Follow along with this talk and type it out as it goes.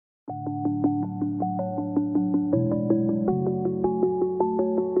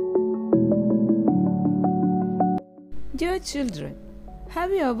Dear children,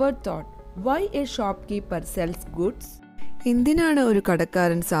 have you ever thought why a shopkeeper sells goods? എന്തിനാണ് ഒരു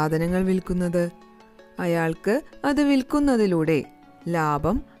കടക്കാരൻ സാധനങ്ങൾ വിൽക്കുന്നത്? അയാൾക്ക് അത് വിൽക്കുന്നതിലൂടെ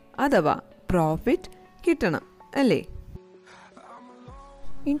ലാഭം അഥവാ പ്രോഫിറ്റ് കിട്ടണം, അല്ലേ?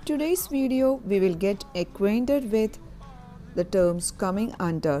 In today's video, we will get acquainted with the terms coming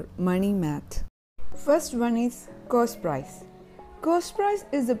under money math. First one is cost price. Cost price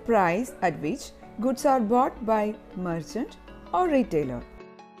is the price at which goods are bought by merchant or retailer.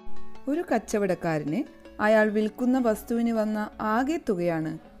 ഒരു കച്ചവടക്കാരന് അയാൾ വിൽക്കുന്ന വസ്തുവിന് വന്ന ആകെ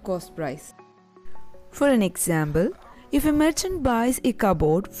തുകയാണ് cost price. For an example, if a merchant buys a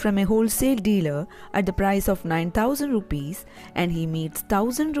cupboard from a wholesale dealer at the price of 9,000 rupees and he meets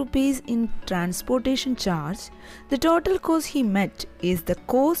 1,000 rupees in transportation charge, the total cost he met is the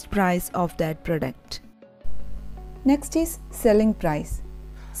cost price of that product. Next is selling price.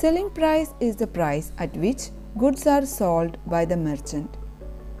 Selling price is the price at which goods are sold by the merchant.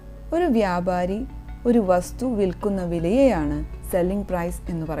 ഒരു വ്യാപാരി ഒരു വസ്തു വിൽക്കുന്ന വിലയെയാണ് selling price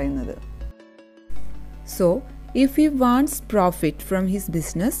എന്ന് പറയുന്നത്. So, if he wants profit from his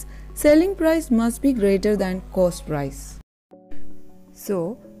business, selling price must be greater than cost price. So,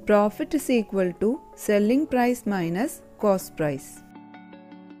 profit is equal to selling price minus cost price.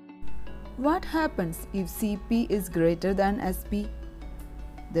 What happens if CP is greater than SP?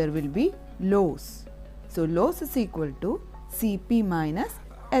 There will be loss. So, loss is equal to CP minus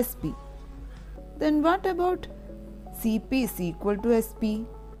SP. Then what about CP is equal to SP?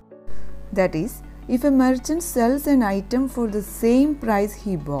 That is, if a merchant sells an item for the same price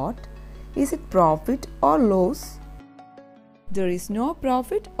he bought, is it profit or loss? There is no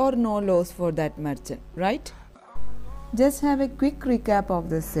profit or no loss for that merchant, right? Just have a quick recap of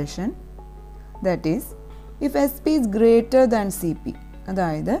this session. That is, if SP is greater than CP,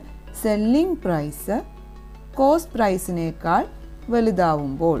 അതായത് selling price cost പ്രൈസിനേക്കാൾ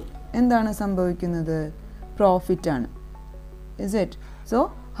വലുതാവുമ്പോൾ എന്താണ് സംഭവിക്കുന്നത്? Profit ആണ്. Is it? So,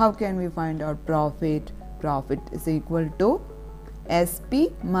 how can we find out profit? Profit is equal to SP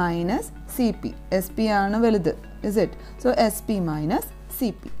minus CP. SP ആണ് വലുത്. Is it? So, SP minus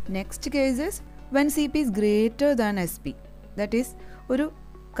CP. Next case is when CP is greater than SP. That is, ഒരു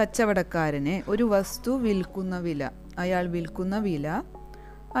കച്ചവടക്കാരനെ ഒരു വസ്തു വിൽക്കുന്ന വില, അയാൾ വിൽക്കുന്ന വില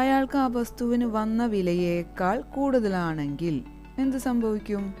അയാൾക്ക് ആ വസ്തുവിന് വന്ന വിലയേക്കാൾ കൂടുതലാണെങ്കിൽ എന്ത്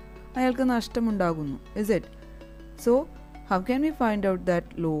സംഭവിക്കും? അയാൾക്ക് നഷ്ടമുണ്ടാകുന്നു. Is it? So, how can we find out that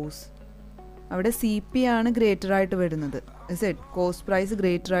loss? അവിടെ CP ആണ് ഗ്രേറ്റർ ആയിട്ട് വരുന്നത്. Is it? Cost price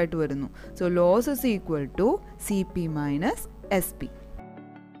greater ആയിട്ട് വരുന്നു. So, loss is equal to CP minus SP.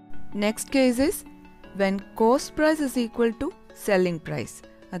 Next case is when cost price is equal to selling price.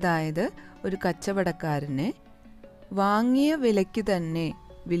 അതായത് ഒരു കച്ചവടക്കാരനെ വാങ്ങിയ വിലയ്ക്ക് തന്നെ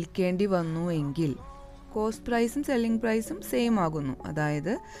വിൽക്കേണ്ടി വന്നു എങ്കിൽ കോസ്റ്റ് പ്രൈസും സെല്ലിംഗ് പ്രൈസും സെയിം ആകുന്നു.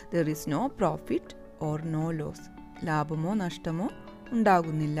 അതായത് there is no profit or no loss. ലാഭമോ നഷ്ടമോ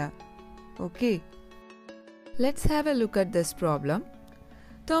ഉണ്ടാകുന്നില്ല. Okay, let's have A look at this problem.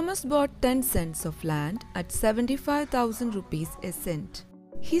 Thomas bought 10 cents of land at 75,000 rupees a cent.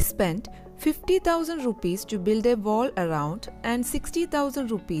 He spent 50,000 rupees to build a wall around and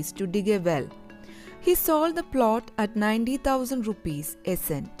 60,000 rupees to dig a well. He sold the plot at 90,000 rupees a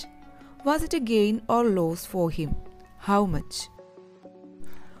cent. Was it a gain or loss for him? How much?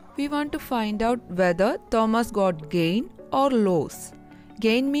 We want to find out whether Thomas got gain or loss.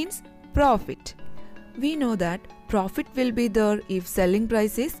 Gain means profit. We know that profit will be there if selling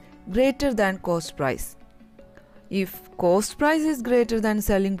price is greater than cost price. If cost price is greater than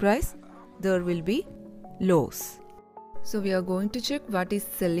selling price, there will be loss. So we are going to check what is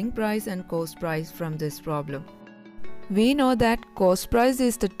selling price and cost price from this problem. We know that cost price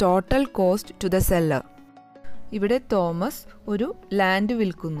is the total cost to the seller. ഇവിടെ Thomas ഒരു land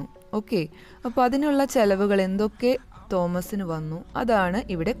വിൽക്കുന്നു. Okay, അപ്പോൾ അതിനുള്ള ചെലവുകൾ എന്തൊക്കെ തോമസിന് വന്നു അതാണ്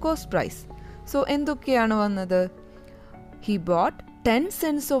ഇവിടെ കോസ്റ്റ് പ്രൈസ്. സോ എന്തൊക്കെയാണ് വന്നത്? He bought 10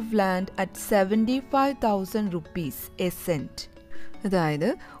 cents of land at 75,000 rupees a cent. അതായത്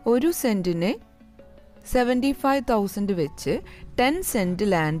ഒരു സെൻറ്റിന് 75,000 വെച്ച് 10 സെൻറ്റ്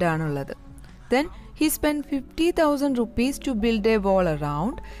ലാൻഡ് ആണുള്ളത്. Then he spent 50,000 rupees to build a wall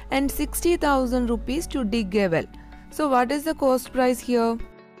around and 60,000 rupees to dig a well. So what is the cost price here?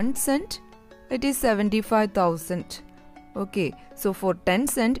 1 cent, it is 75,000. Okay, so for 10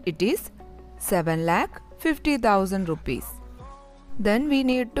 cent it is 7,50,000 rupees. Then we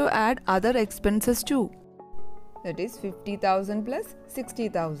need to add other expenses too. That is 50,000 plus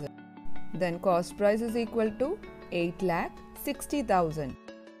 60,000. Then cost price is equal to 8,60,000.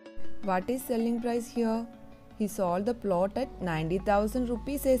 What is selling price here? He sold the plot at 90,000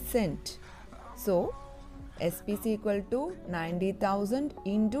 rupees a cent. So SP is equal to 90,000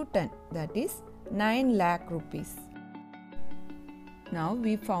 into 10, that is 9 lakh rupees. Now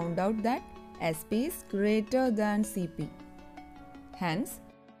we found out that SP is greater than CP. Hence,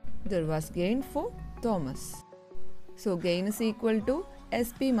 there was gain for Thomas. So gain is equal to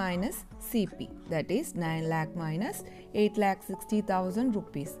SP minus CP, that is 9 lakh minus 8,60,000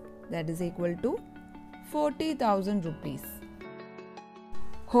 rupees, that is equal to 40,000 rupees.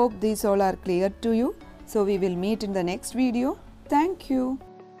 Hope these all are clear to you. So we will meet in the next video. Thank you.